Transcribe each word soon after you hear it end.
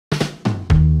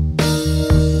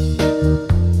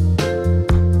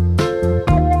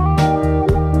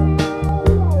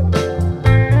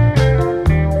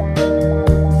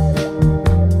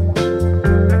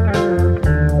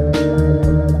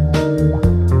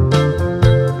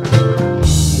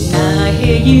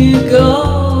you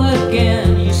go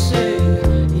again, you say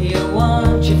you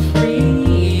want your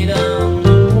freedom.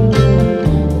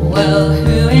 Well,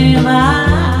 who am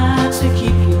I to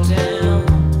keep you down?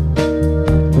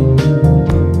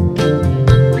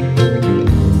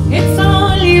 It's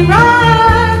only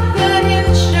right that you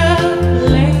should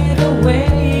lay the way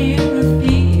you're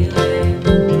feeling,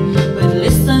 but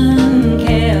listen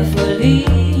carefully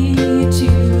to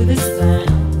the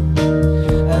sound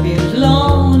of your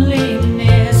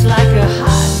loneliness, like a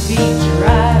heartbeat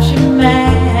drives you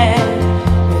mad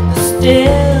in the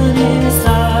stillness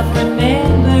of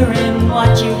remembering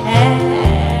what you had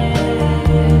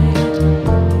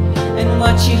and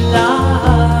what you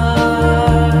lost,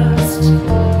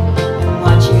 and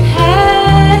what you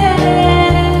had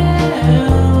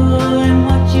and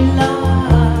what you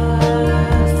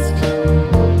lost.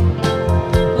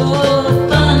 Oh,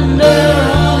 thunder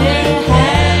only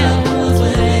happens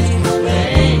when it's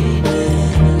raining.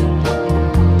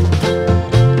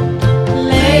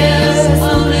 Layers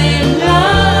only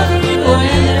love you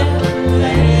when they're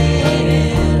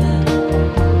playing.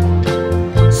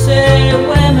 Say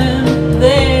women,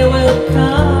 they will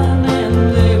come and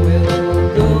they will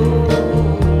go.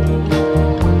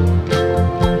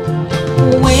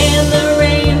 When the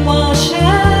rain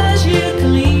washes you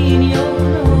clean, you'll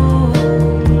know.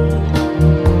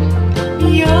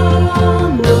 You'll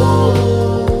know.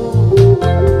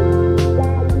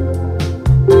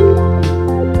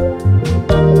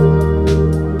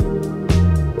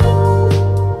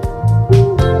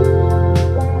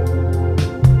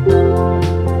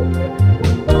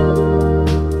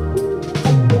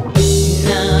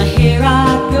 Now here I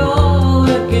go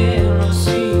again, I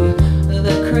see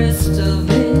the crystal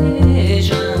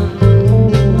vision.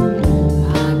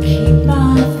 I keep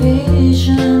my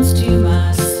visions to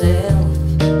myself.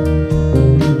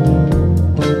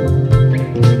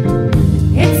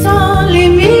 It's only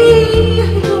me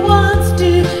who wants to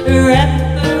wrap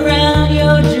around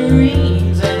your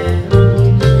dreams. And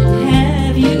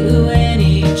have you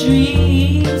any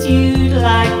dreams you'd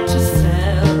like to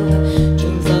sell?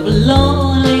 Dreams of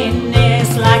loneliness,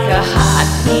 like a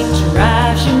heartbeat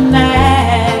drives you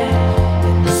mad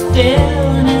in the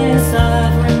stillness of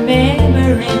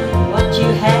remembering what you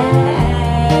had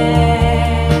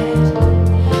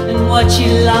and what you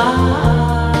lost,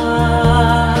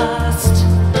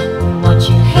 and what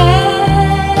you had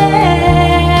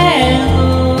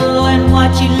and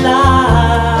what you lost.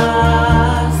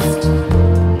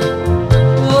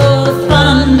 Oh,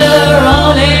 thunder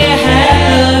only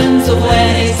happens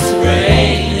when it's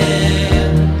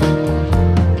raining.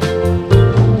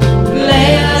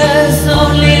 Players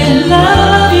only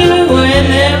love you when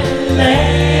they're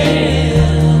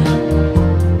playing.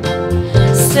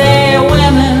 Say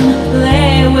women,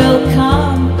 they will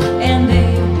come and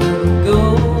they will go.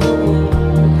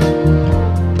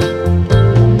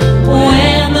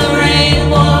 When the rain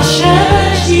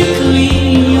washes you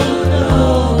clean, you'll know.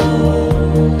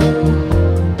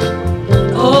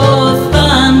 Oh,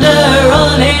 thunder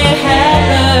only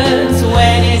happens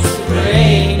when it's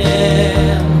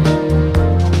raining.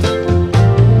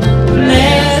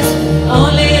 Players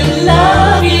only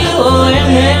love you when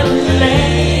they're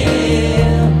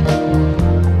playing.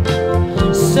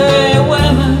 Say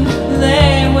women,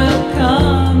 they will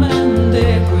come and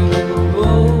they will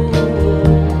go.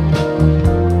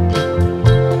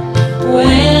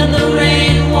 When the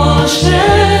rain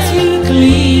washes you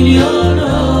clean, you'll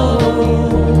know.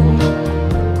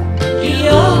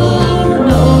 You'll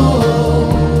know.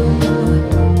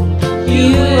 You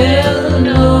will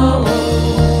know.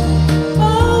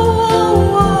 Oh,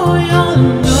 oh, oh, you'll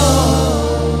know.